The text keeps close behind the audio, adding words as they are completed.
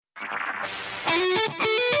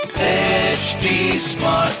HT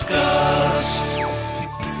Smartcast.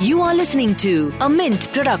 You are listening to a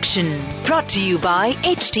Mint production brought to you by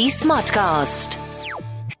HT Smartcast.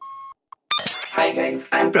 Hi guys,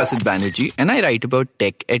 I'm Prasid Banerjee and I write about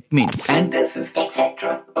tech at Mint. And this is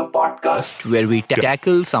TechCetra, a podcast where we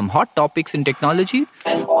tackle some hot topics in technology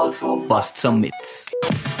and also bust some myths.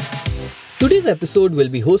 Today's episode will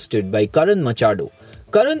be hosted by Karan Machado.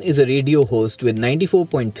 Karan is a radio host with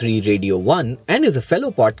 94.3 Radio 1 and is a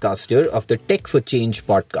fellow podcaster of the Tech for Change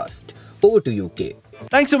podcast. Over to you, K.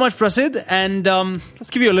 Thanks so much, Prasid. And let's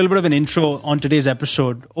give you a little bit of an intro on today's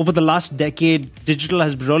episode. Over the last decade, digital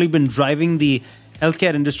has really been driving the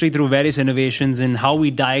healthcare industry through various innovations in how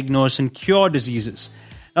we diagnose and cure diseases.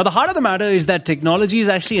 Now, the heart of the matter is that technology is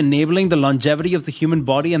actually enabling the longevity of the human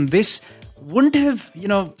body, and this wouldn't have,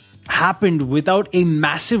 happened without a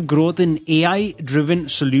massive growth in AI-driven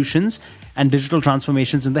solutions and digital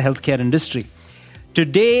transformations in the healthcare industry.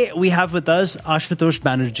 Today, we have with us Ashutosh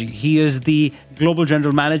Banerjee. He is the Global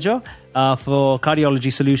General Manager for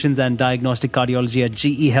Cardiology Solutions and Diagnostic Cardiology at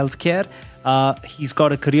GE Healthcare. He's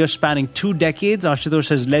got a career spanning 2 decades. Ashutosh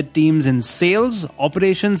has led teams in sales,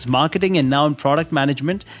 operations, marketing, and now in product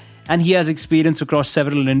management. And he has experience across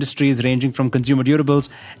several industries ranging from consumer durables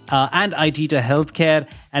and IT to healthcare.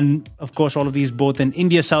 And of course, all of these both in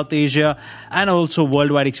India, South Asia, and also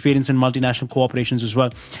worldwide experience in multinational cooperations as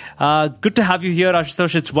well. Good to have you here,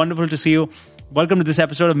 Ashutosh. It's wonderful to see you. Welcome to this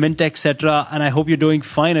episode of Mint etc. And I hope you're doing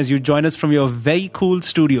fine as you join us from your very cool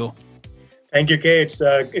studio. Thank you, Kay.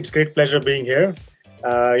 It's great pleasure being here.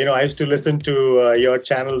 I used to listen to your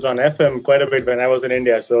channels on FM quite a bit when I was in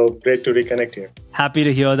India, so great to reconnect here. Happy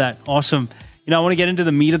to hear that. Awesome. I want to get into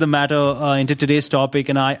the meat of the matter, into today's topic.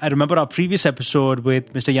 And I remember our previous episode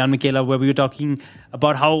with Mr. Jan Michela, where we were talking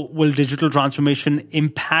about how will digital transformation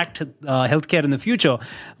impact healthcare in the future.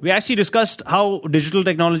 We actually discussed how digital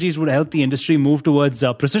technologies would help the industry move towards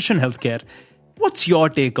precision healthcare. What's your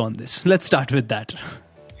take on this? Let's start with that.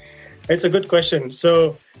 It's a good question.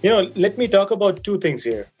 So, let me talk about 2 things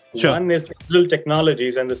here. Sure. One is digital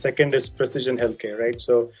technologies and the second is precision healthcare, right?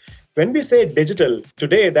 So when we say digital,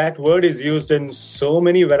 today that word is used in so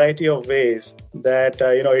many variety of ways that,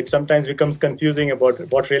 it sometimes becomes confusing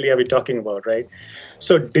about what really are we talking about, right?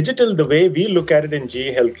 So digital, the way we look at it in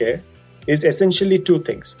GE Healthcare, is essentially 2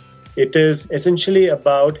 things. It is essentially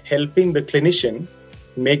about helping the clinician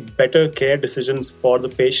make better care decisions for the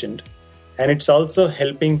patient. And it's also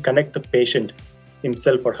helping connect the patient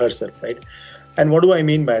himself or herself, right? And what do I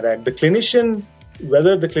mean by that? The clinician,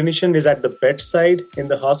 whether the clinician is at the bedside in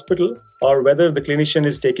the hospital or whether the clinician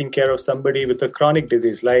is taking care of somebody with a chronic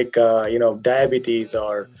disease like, diabetes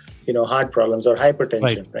or, heart problems or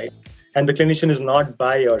hypertension, right? And the clinician is not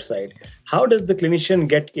by your side. How does the clinician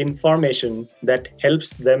get information that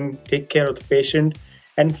helps them take care of the patient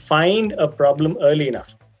and find a problem early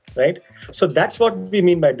enough, right? So that's what we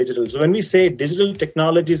mean by digital. So when we say digital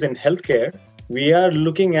technologies in healthcare, we are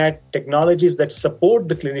looking at technologies that support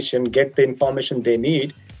the clinician get the information they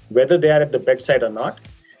need, whether they are at the bedside or not,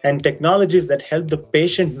 and technologies that help the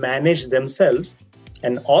patient manage themselves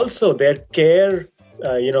and also their care,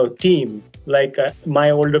 team. Like my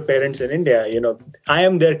older parents in India, I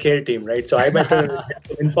am their care team, right? So I better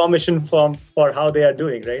get information for how they are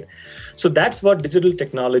doing, right? So that's what digital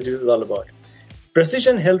technologies is all about.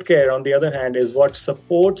 Precision healthcare, on the other hand, is what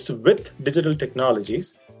supports with digital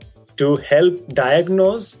technologies to help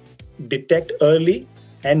diagnose, detect early,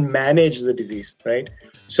 and manage the disease, right?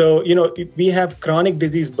 So, we have chronic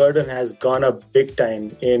disease burden has gone up big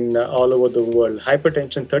time in all over the world.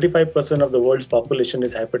 Hypertension, 35% of the world's population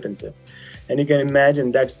is hypertensive. And you can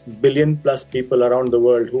imagine that's billion plus people around the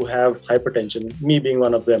world who have hypertension, me being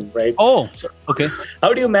one of them, right? Oh, so okay.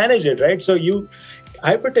 How do you manage it, right? So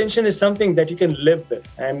hypertension is something that you can live with.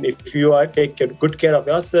 And if you take good care of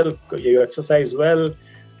yourself, you exercise well,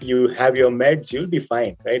 you have your meds, you'll be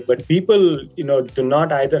fine, right? But people, do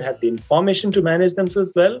not either have the information to manage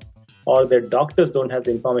themselves well or their doctors don't have the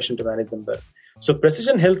information to manage them well. So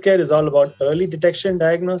precision healthcare is all about early detection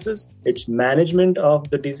diagnosis. It's management of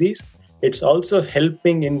the disease. It's also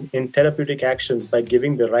helping in therapeutic actions by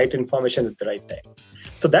giving the right information at the right time.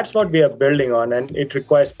 So that's what we are building on. And it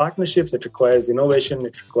requires partnerships. It requires innovation.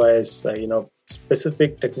 It requires,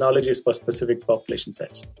 specific technologies for specific population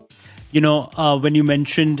sets. When you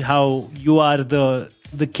mentioned how you are the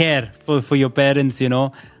care for your parents,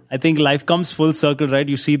 I think life comes full circle, right?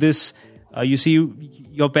 You see this, you see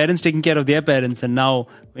your parents taking care of their parents. And now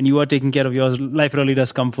when you are taking care of yours, life really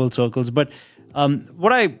does come full circles. But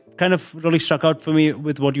what I kind of really struck out for me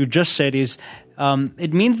with what you just said is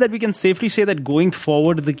it means that we can safely say that going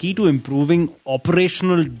forward, the key to improving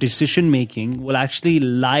operational decision making will actually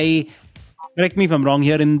lie correct me if I'm wrong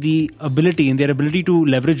here, in their ability to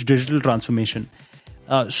leverage digital transformation.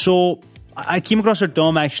 So I came across a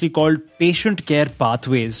term actually called patient care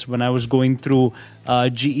pathways when I was going through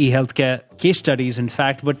GE Healthcare case studies, in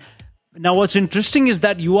fact. But now what's interesting is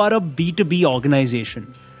that you are a B2B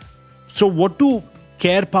organization. So what do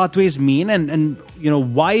care pathways mean, and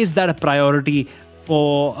why is that a priority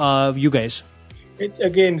for you guys?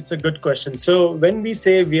 It's a good question. So when we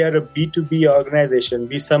say we are a B2B organization,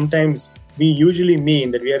 we usually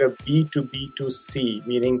mean that we are a B2B2C,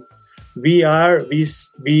 meaning we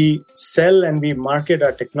sell and we market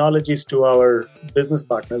our technologies to our business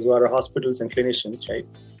partners who are our hospitals and clinicians, right?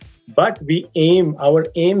 But our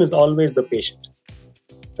aim is always the patient,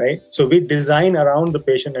 right? So we design around the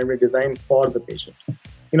patient and we design for the patient.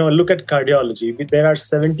 Look at cardiology. There are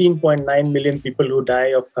 17.9 million people who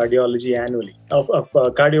die of cardiology annually, of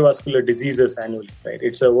cardiovascular diseases annually, right?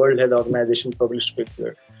 It's a World Health Organization published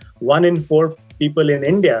figure. 1 in 4 people in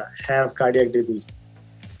India have cardiac disease.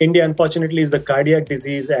 India, unfortunately, is the cardiac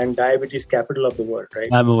disease and diabetes capital of the world, right?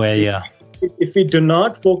 I'm aware, yeah. If we do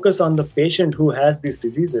not focus on the patient who has these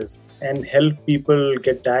diseases and help people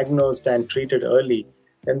get diagnosed and treated early,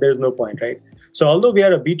 then there's no point, right? So although we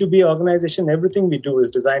are a B2B organization, everything we do is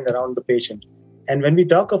designed around the patient. And when we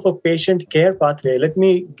talk of a patient care pathway, let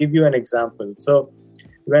me give you an example. So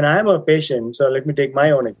when I'm a patient, so let me take my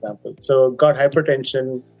own example. So got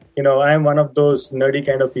hypertension. I'm one of those nerdy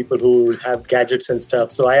kind of people who have gadgets and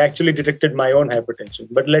stuff. So I actually detected my own hypertension.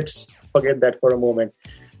 But let's forget that for a moment.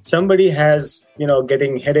 Somebody has,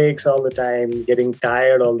 getting headaches all the time, getting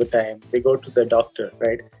tired all the time. They go to the doctor,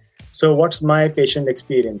 right? So what's my patient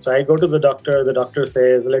experience? So I go to the doctor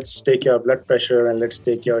says, let's take your blood pressure and let's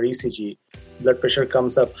take your ECG. Blood pressure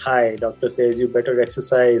comes up high. Doctor says, you better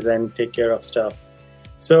exercise and take care of stuff.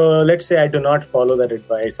 So let's say I do not follow that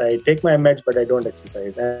advice. I take my meds, but I don't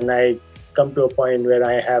exercise. And I come to a point where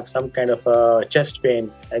I have some kind of a chest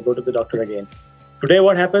pain. I go to the doctor again. Today,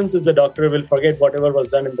 what happens is the doctor will forget whatever was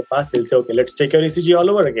done in the past. They'll say, okay, let's take your ECG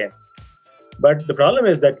all over again. But the problem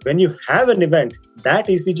is that when you have an event, that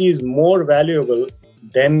ECG is more valuable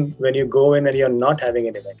than when you go in and you're not having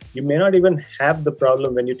an event. You may not even have the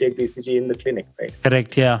problem when you take the ECG in the clinic, right?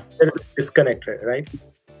 Correct, yeah. There is a disconnect, right?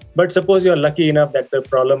 But suppose you're lucky enough that the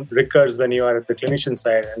problem recurs when you are at the clinician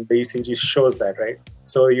side and the ECG shows that, right?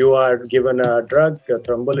 So you are given a drug, a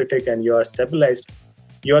thrombolytic, and you are stabilized.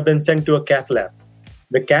 You are then sent to a cath lab.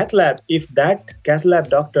 The cath lab, if that cath lab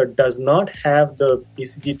doctor does not have the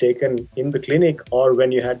ECG taken in the clinic or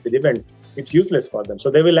when you had the event, it's useless for them.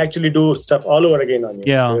 So they will actually do stuff all over again on you.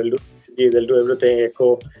 Yeah. They will do ECG, they'll do everything,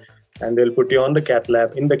 echo, and they'll put you on the cath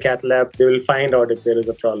lab. In the cath lab, they will find out if there is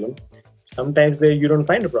a problem. Sometimes you don't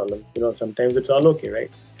find a problem. Sometimes it's all okay,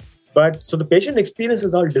 right? But so the patient experience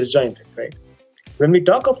is all disjointed, right? So when we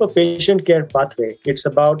talk of a patient care pathway, it's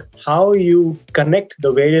about how you connect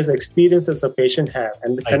the various experiences a patient have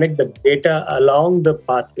and connect the data along the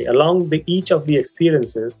pathway, along each of the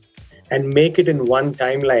experiences, and make it in one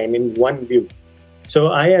timeline, in one view. So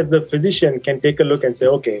I, as the physician, can take a look and say,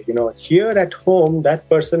 okay, here at home, that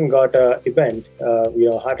person got an event,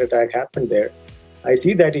 heart attack happened there. I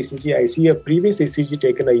see that ECG. I see a previous ECG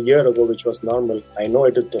taken a year ago, which was normal. I know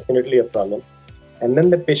it is definitely a problem. And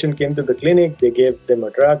then the patient came to the clinic, they gave them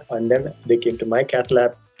a drug, and then they came to my cath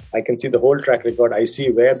lab. I can see the whole track record. I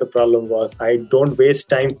see where the problem was. I don't waste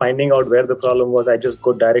time finding out where the problem was. I just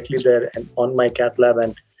go directly there and on my cath lab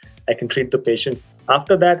and I can treat the patient.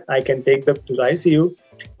 After that, I can take them to the ICU.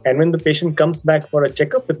 And when the patient comes back for a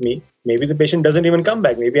checkup with me, maybe the patient doesn't even come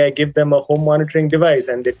back. Maybe I give them a home monitoring device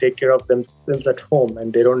and they take care of themselves at home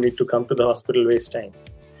and they don't need to come to the hospital, waste time.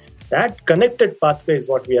 That connected pathway is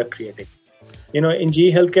what we are creating. In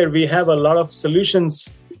GE Healthcare, we have a lot of solutions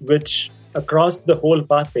which across the whole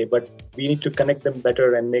pathway, but we need to connect them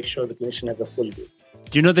better and make sure the clinician has a full view.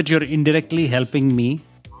 Do you know that you're indirectly helping me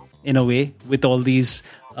in a way with all these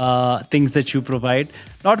things that you provide?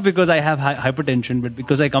 Not because I have hypertension, but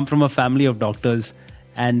because I come from a family of doctors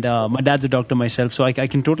and my dad's a doctor myself. So I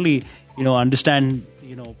can totally, understand,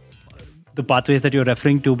 the pathways that you're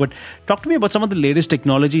referring to. But talk to me about some of the latest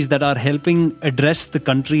technologies that are helping address the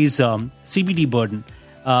country's CBD burden.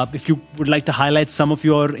 If you would like to highlight some of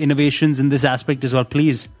your innovations in this aspect as well,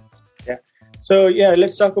 please. Yeah. So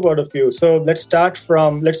let's talk about a few. So let's take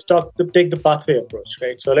the pathway approach,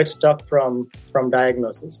 right? So let's talk from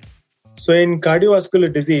diagnosis. So in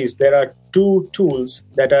cardiovascular disease, there are two tools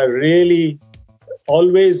that are really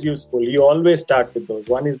always useful. You always start with those.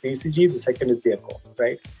 One is the ECG, the second is the echo,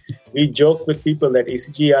 right? We joke with people that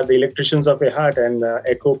ECG are the electricians of a heart and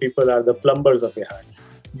echo people are the plumbers of a heart.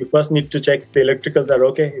 You first need to check if the electricals are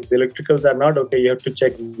okay. If the electricals are not okay, you have to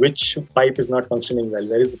check which pipe is not functioning well.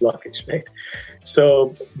 Where is the blockage, right?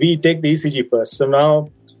 So we take the ECG first. So now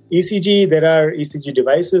ECG, there are ECG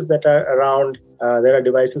devices that are around. There are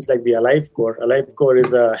devices like the AliveCore. AliveCore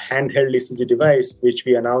is a handheld ECG device, which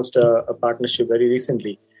we announced a partnership very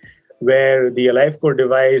recently, where the AliveCore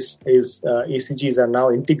device is ECGs are now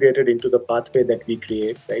integrated into the pathway that we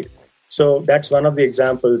create, right? So that's one of the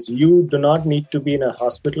examples. You do not need to be in a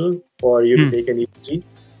hospital for you to take an ECG.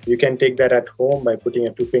 You can take that at home by putting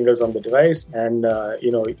your 2 fingers on the device, and that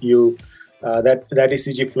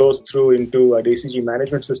ECG flows through into a ECG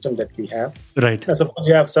management system that we have. Right. Now, suppose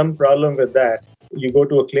you have some problem with that, you go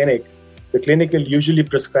to a clinic. The clinic will usually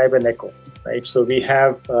prescribe an echo, right? So we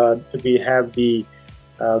have the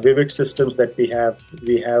Vivid systems that we have.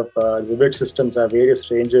 We have Vivid systems are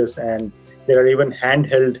various ranges, and there are even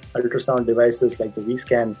handheld ultrasound devices like the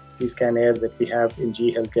vScan Air that we have in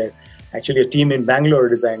GE Healthcare. Actually, a team in Bangalore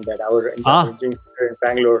designed that. Our engineering center in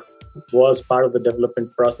Bangalore was part of the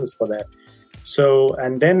development process for that. So,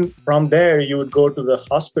 and then from there, you would go to the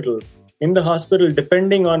hospital. In the hospital,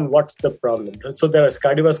 depending on what's the problem. So there is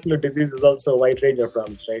cardiovascular disease is also a wide range of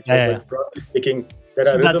problems, right? So broadly speaking, there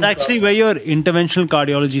are that's actually where your interventional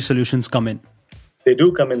cardiology solutions come in. They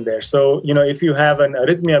do come in there. So, if you have an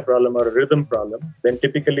arrhythmia problem or a rhythm problem, then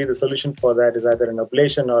typically the solution for that is either an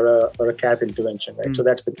ablation or a cath intervention, right? So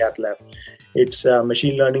that's the cath lab. It's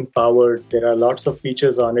machine learning powered. There are lots of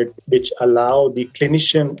features on it which allow the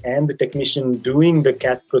clinician and the technician doing the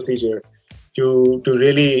cath procedure to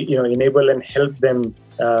really, enable and help them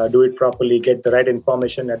do it properly, get the right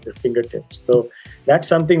information at their fingertips. So that's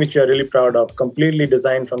something which we are really proud of. Completely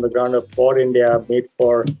designed from the ground up for India, made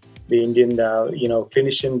for the Indian,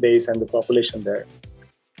 clinician base and the population there.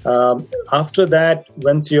 After that,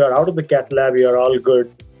 once you are out of the cath lab, you are all good.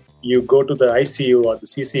 You go to the ICU or the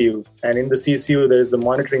CCU, and in the CCU, there is the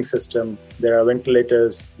monitoring system. There are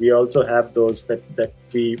ventilators. We also have those that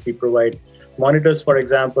we provide. Monitors, for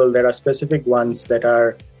example, there are specific ones that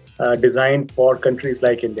are designed for countries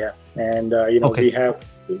like India. And, we have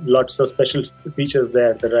lots of special features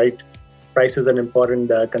there. The right price is an important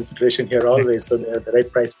consideration here always, so they're the right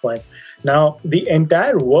price point. Now, the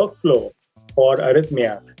entire workflow for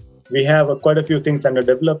arrhythmia, we have quite a few things under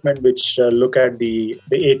development which look at the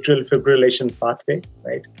atrial fibrillation pathway,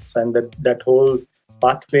 right? So, and that whole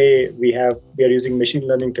pathway, we are using machine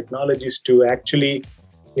learning technologies to actually,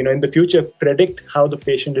 in the future, predict how the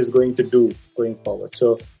patient is going to do going forward.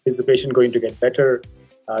 So, is the patient going to get better?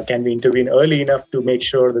 Can we intervene early enough to make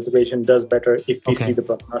sure that the patient does better if we see the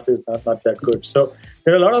prognosis not that good? So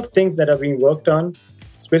there are a lot of things that are being worked on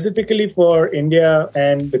specifically for India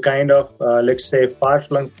and the kind of, let's say,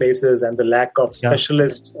 far-flung places and the lack of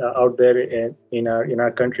specialists out there in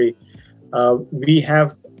our country. We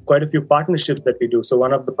have quite a few partnerships that we do. So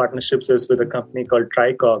one of the partnerships is with a company called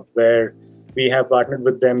TriCog, where we have partnered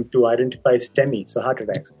with them to identify STEMI, so heart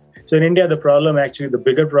attacks. So in India, the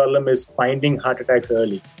bigger problem is finding heart attacks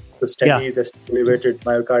early. So STEMI is elevated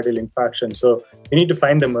myocardial infarction. So we need to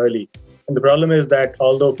find them early. And the problem is that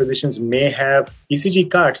although physicians may have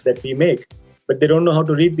ECG cards that we make, but they don't know how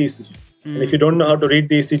to read the ECG. And if you don't know how to read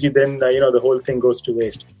the ECG, then the whole thing goes to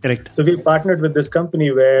waste. Correct. So we partnered with this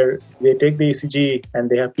company where they take the ECG and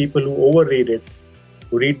they have people who overread it,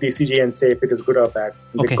 who read the ECG and say if it is good or bad.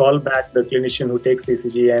 They call back the clinician who takes the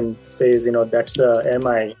ECG and says, that's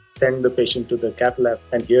MI, send the patient to the cath lab,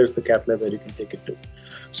 and here's the cath lab where you can take it to.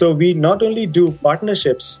 So we not only do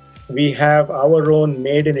partnerships, we have our own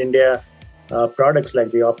made in India products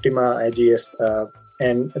like the Optima IGS,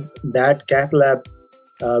 and that cath lab,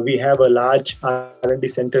 we have a large R&D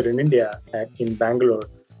center in India in Bangalore,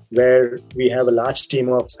 where we have a large team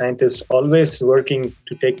of scientists always working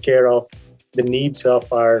to take care of the needs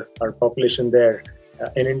of our population there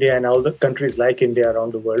in India and all the countries like India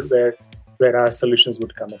around the world where our solutions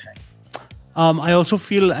would come in handy. I also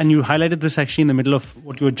feel, and you highlighted this actually in the middle of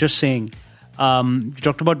what you were just saying, you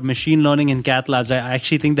talked about machine learning in cath labs. I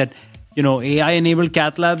actually think that, AI-enabled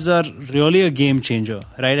cath labs are really a game changer,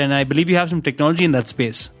 right? And I believe you have some technology in that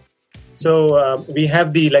space. So we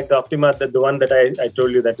have the Optima, the one that I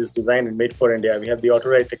told you that is designed and made for India. We have the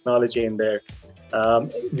AutoWrite technology in there.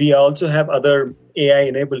 We also have other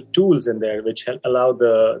AI-enabled tools in there which allow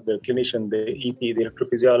the clinician, the EP, the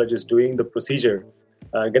electrophysiologist doing the procedure,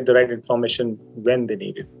 get the right information when they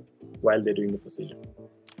need it while they're doing the procedure.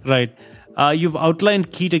 Right. You've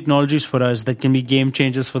outlined key technologies for us that can be game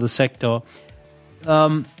changers for the sector.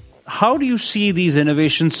 How do you see these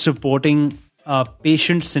innovations supporting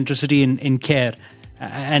patient centricity in care?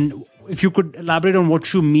 And if you could elaborate on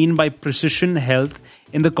what you mean by precision health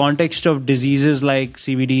in the context of diseases like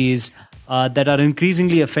CVDs that are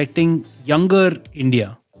increasingly affecting younger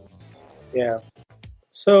India. Yeah.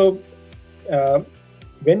 So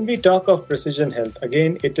when we talk of precision health,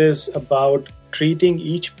 again, it is about treating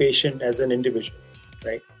each patient as an individual,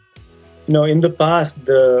 right? In the past,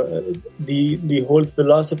 the whole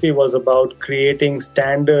philosophy was about creating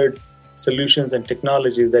standard solutions and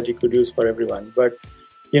technologies that you could use for everyone. But,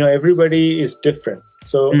 everybody is different.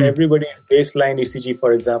 So everybody's baseline ECG,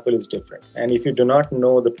 for example, is different. And if you do not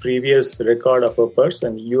know the previous record of a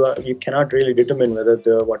person, you cannot really determine whether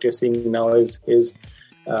what you're seeing now is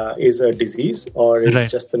a disease or is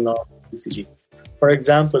just the normal ECG. For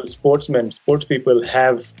example, sports people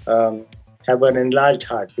have an enlarged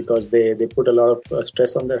heart because they put a lot of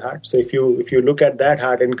stress on their heart. So if you look at that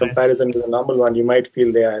heart in comparison to the normal one, you might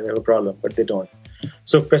feel they have a problem, but they don't.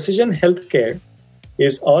 So precision healthcare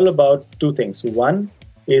is all about two things. One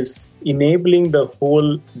is enabling the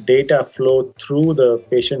whole data flow through the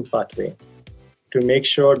patient pathway to make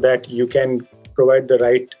sure that you can provide the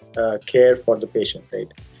right care for the patient, right?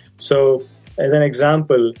 So as an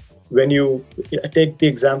example, when you take the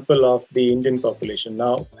example of the Indian population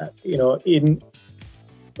now,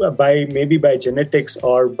 by genetics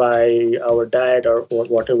or by our diet or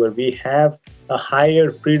whatever, we have a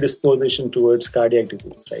higher predisposition towards cardiac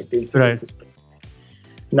disease, right? The incidence is.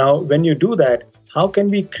 Now, when you do that, how can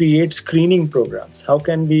we create screening programs? How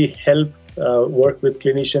can we help work with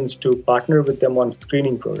clinicians to partner with them on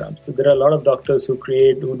screening programs? So there are a lot of doctors who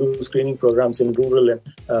do screening programs in rural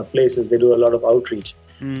places. They do a lot of outreach.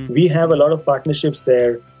 We have a lot of partnerships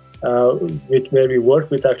there where we work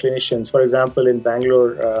with our clinicians. For example, in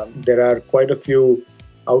Bangalore, there are quite a few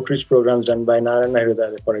outreach programs done by Narayana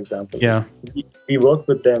Hridaya, for example. Yeah. We work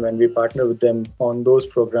with them and we partner with them on those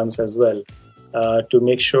programs as well to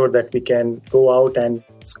make sure that we can go out and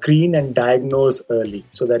screen and diagnose early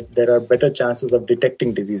so that there are better chances of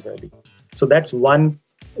detecting disease early. So that's one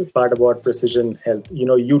part about precision health.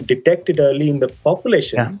 You detect it early in the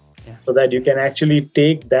population. So that you can actually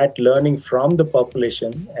take that learning from the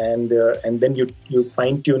population and then you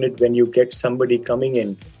fine tune it when you get somebody coming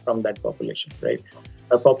in from that population, right?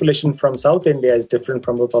 A population from South India is different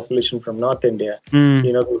from a population from North India.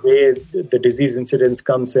 The way the disease incidence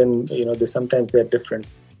comes in, sometimes they're different.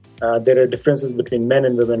 There are differences between men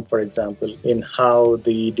and women, for example, in how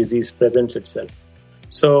the disease presents itself.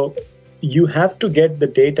 So you have to get the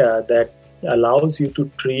data that allows you to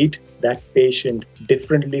treat that patient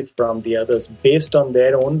differently from the others based on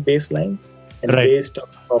their own baseline and based on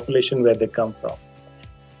the population where they come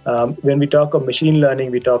from. When we talk of machine learning,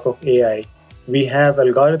 we talk of AI. We have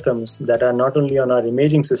algorithms that are not only on our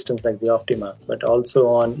imaging systems like the Optima, but also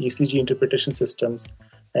on ECG interpretation systems.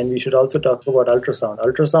 And we should also talk about ultrasound.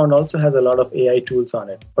 Ultrasound also has a lot of AI tools on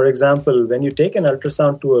it. For example, when you take an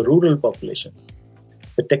ultrasound to a rural population,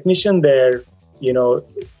 the technician there,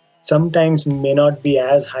 sometimes may not be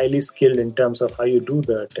as highly skilled in terms of how you do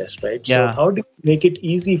the test, right? So how do you make it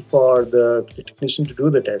easy for the technician to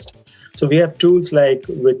do the test? So we have tools like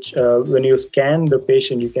which when you scan the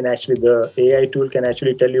patient, the AI tool can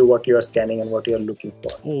actually tell you what you are scanning and what you are looking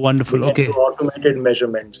for. Oh, wonderful. Okay. Do automated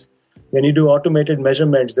measurements. When you do automated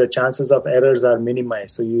measurements, the chances of errors are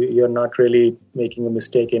minimized. So you're not really making a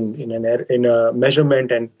mistake in a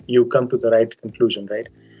measurement and you come to the right conclusion, right?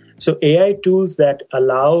 So AI tools that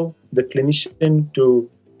allow the clinician to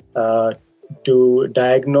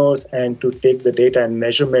diagnose and to take the data and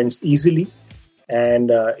measurements easily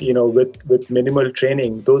and with minimal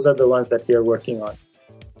training, those are the ones that we are working on.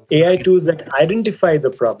 AI tools that identify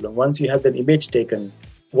the problem. Once you have the image taken,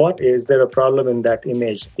 is there a problem in that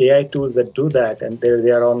image? AI tools that do that, and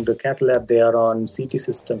they are on the cath lab, they are on CT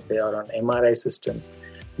systems, they are on MRI systems,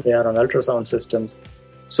 they are on ultrasound systems.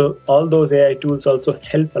 So all those AI tools also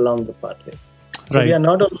help along the pathway. So we are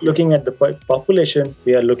not only looking at the population,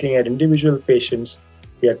 we are looking at individual patients,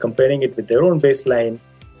 we are comparing it with their own baseline,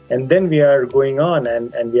 and then we are going on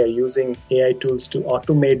and we are using AI tools to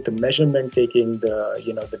automate the measurement, taking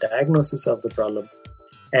the diagnosis of the problem.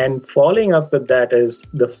 And following up with that is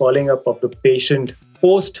the following up of the patient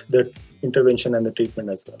post the intervention and the treatment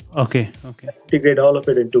as well. Okay. Integrate all of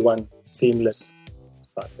it into one seamless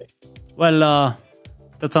pathway. Well,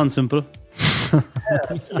 that sounds simple. Yeah,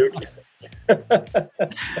 absolutely.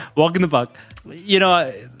 Walk in the park.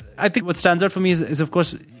 I think what stands out for me is of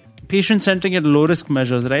course, patient-centric and low-risk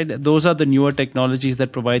measures, right? Those are the newer technologies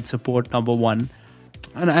that provide support, number one.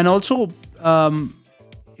 And also,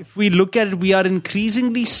 if we look at it, we are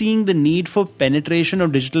increasingly seeing the need for penetration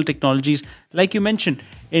of digital technologies, like you mentioned,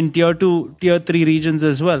 in tier 2, tier 3 regions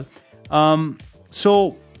as well.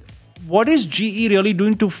 So what is GE really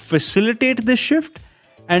doing to facilitate this shift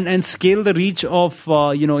and scale the reach of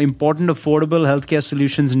important affordable healthcare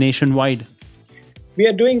solutions nationwide? We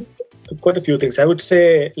are doing quite a few things. I would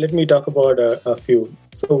say, let me talk about a few.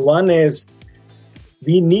 So one is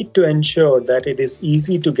we need to ensure that it is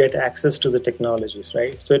easy to get access to the technologies,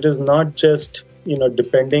 right? So it is not just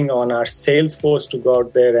depending on our sales force to go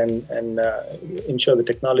out there and ensure the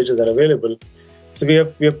technologies are available. So we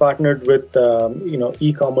have partnered with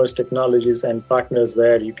e-commerce technologies and partners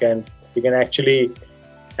where you can actually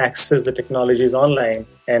access the technologies online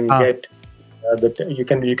and get you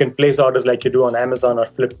can place orders like you do on Amazon or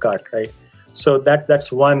Flipkart, right? So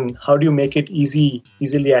that's one. How do you make it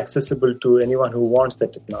easily accessible to anyone who wants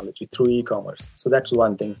that technology through e-commerce? So that's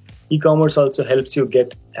one thing. E-commerce also helps you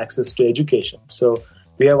get access to education. So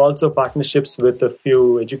we have also partnerships with a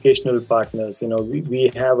few educational partners.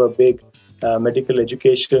 We have a big medical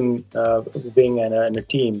education wing and a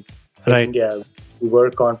team in India. We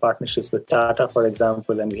work on partnerships with Tata, for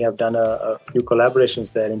example, and we have done a few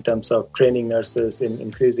collaborations there in terms of training nurses, in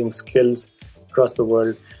increasing skills across the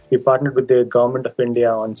world. We partnered with the government of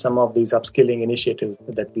India on some of these upskilling initiatives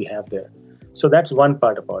that we have there. So that's one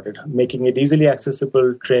part about it, making it easily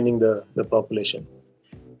accessible, training the population.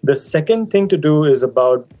 The second thing to do is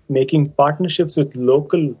about making partnerships with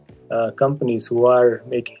local companies who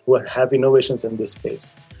have innovations in this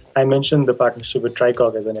space. I mentioned the partnership with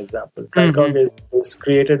TriCog as an example. TriCog is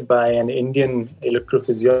created by an Indian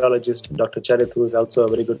electrophysiologist, Dr. Charit, who is also a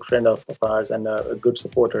very good friend of ours and a good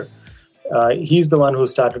supporter. He's the one who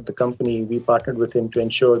started the company. We partnered with him to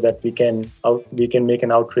ensure that we can make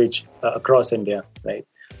an outreach across India. Right.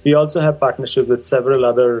 We also have partnerships with several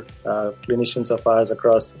other clinicians of ours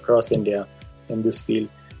across India in this field.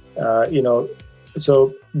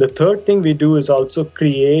 So the third thing we do is also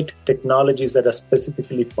create technologies that are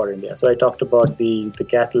specifically for India. So I talked about the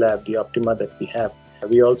Cath Lab, the Optima that we have.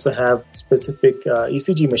 We also have specific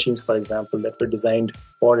ECG machines, for example, that were designed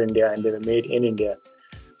for India and they were made in India.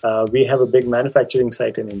 We have a big manufacturing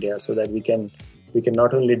site in India so that we can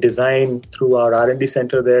not only design through our R&D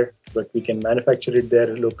center there, but we can manufacture it there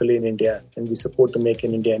locally in India, and we support the Make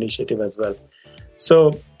in India initiative as well.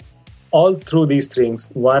 So all through these things,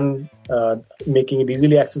 one, making it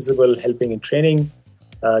easily accessible, helping in training,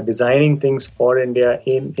 designing things for India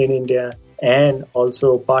in India, and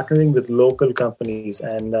also partnering with local companies.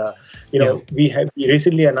 And, we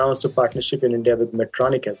recently announced a partnership in India with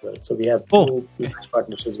Medtronic as well. So we have two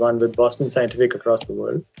partnerships, one with Boston Scientific across the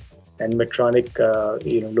world and Medtronic,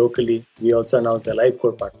 locally. We also announced the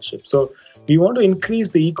LiveCore partnership. So we want to increase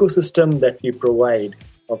the ecosystem that we provide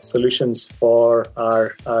of solutions for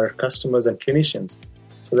our customers and clinicians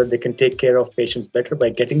so that they can take care of patients better by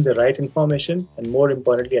getting the right information and, more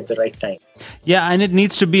importantly, at the right time. Yeah, and it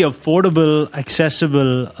needs to be affordable,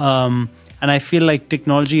 accessible, and I feel like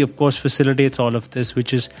technology, of course, facilitates all of this,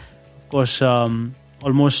 which is, of course,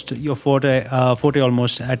 almost your forte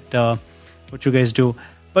almost at what you guys do.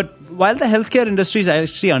 But while the healthcare industry is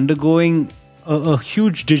actually undergoing a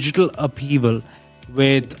huge digital upheaval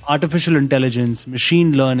with artificial intelligence,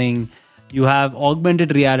 machine learning, you have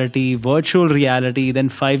augmented reality, virtual reality, then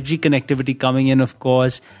 5G connectivity coming in, of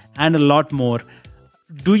course, and a lot more.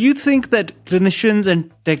 Do you think that clinicians and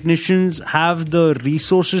technicians have the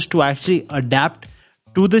resources to actually adapt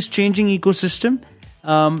to this changing ecosystem?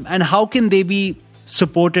 And how can they be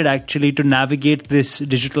supported actually to navigate this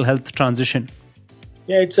digital health transition?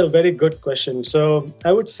 Yeah, it's a very good question. So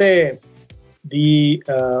I would say the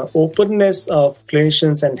openness of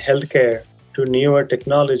clinicians and healthcare to newer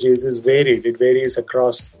technologies is varied. It varies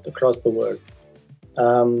across the world.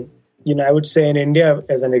 I would say in India,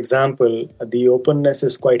 as an example, the openness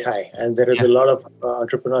is quite high, and there is a lot of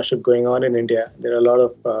entrepreneurship going on in India. There are a lot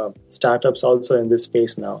of startups also in this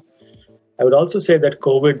space now. I would also say that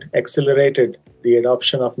COVID accelerated the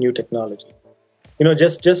adoption of new technology.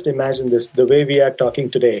 Just imagine this, the way we are talking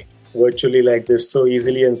today, virtually like this, so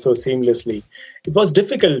easily and so seamlessly. It was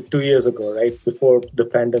difficult 2 years ago, right, before the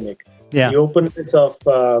pandemic. Yeah. The openness of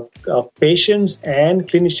patients and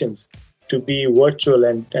clinicians to be virtual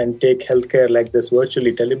and take healthcare like this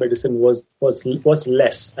virtually, telemedicine was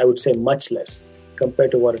less, I would say much less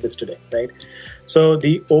compared to what it is today, right? So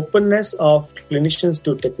the openness of clinicians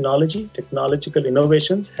to technological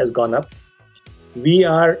innovations has gone up. We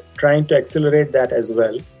are trying to accelerate that as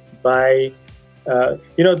well by,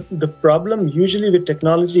 the problem usually with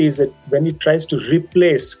technology is that when it tries to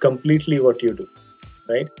replace completely what you do,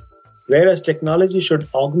 right? Whereas technology should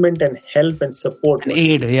augment and help and support. And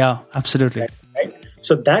aid, yeah, absolutely. Right?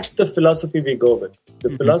 So that's the philosophy we go with. The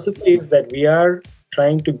philosophy is that we are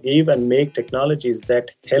trying to give and make technologies that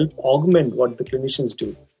help augment what the clinicians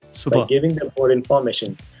do Super. by giving them more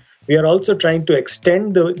information. We are also trying to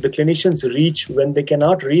extend the clinician's reach when they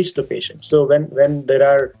cannot reach the patient. So when there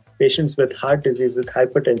are patients with heart disease, with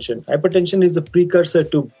hypertension is a precursor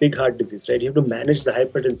to big heart disease, right? You have to manage the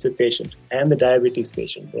hypertensive patient and the diabetes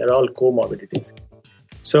patient. They are all comorbidities.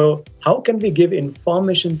 So how can we give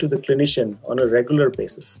information to the clinician on a regular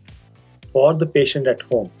basis for the patient at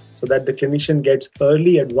home so that the clinician gets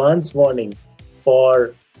early advance warning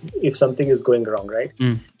for if something is going wrong, right?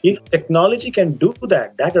 If technology can do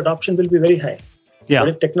that, that adoption will be very high. Yeah. But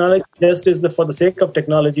if technology just is for the sake of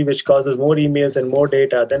technology, which causes more emails and more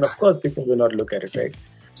data, then of course people will not look at it, right?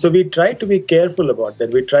 So we try to be careful about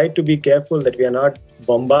that. We try to be careful that we are not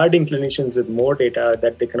bombarding clinicians with more data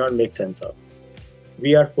that they cannot make sense of.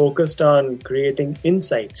 We are focused on creating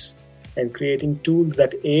insights and creating tools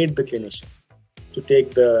that aid the clinicians to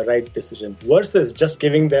take the right decision versus just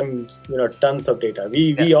giving them, tons of data.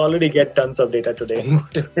 We already get tons of data today in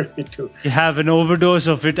whatever we do. You have an overdose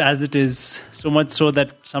of it as it is, so much so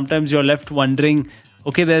that sometimes you're left wondering,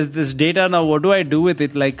 okay, there's this data now, what do I do with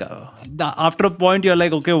it? Like after a point, you're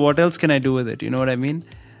like, okay, what else can I do with it? You know what I mean?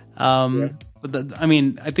 But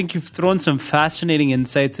I think you've thrown some fascinating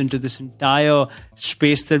insights into this entire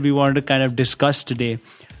space that we wanted to kind of discuss today.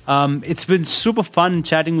 It's been super fun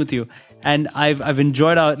chatting with you. And I've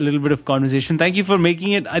enjoyed our little bit of conversation. Thank you for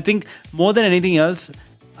making it, I think, more than anything else,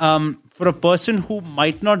 for a person who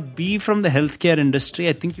might not be from the healthcare industry,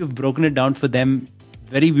 I think you've broken it down for them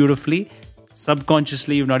very beautifully.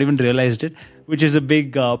 Subconsciously, you've not even realized it, which is a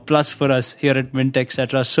big plus for us here at Mint,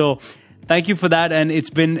 etc. So thank you for that. And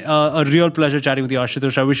it's been a real pleasure chatting with you,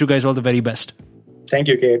 Ashutosh. I wish you guys all the very best. Thank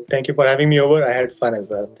you, Kate. Thank you for having me over. I had fun as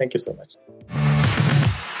well. Thank you so much.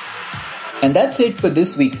 And that's it for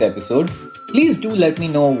this week's episode. Please do let me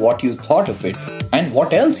know what you thought of it and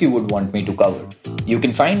what else you would want me to cover. You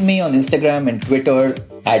can find me on Instagram and Twitter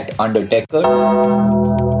at Undertecher.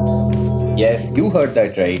 Yes, you heard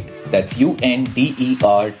that right. That's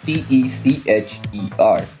UNDERTECHER.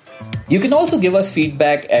 You can also give us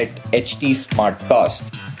feedback at HT Smartcast.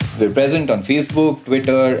 We're present on Facebook,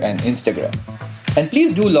 Twitter, and Instagram. And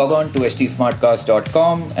please do log on to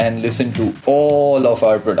htsmartcast.com and listen to all of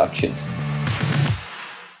our productions.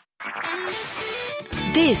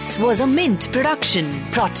 This was a Mint production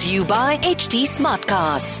brought to you by HT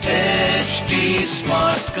Smartcast. HT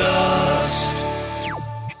Smartcast.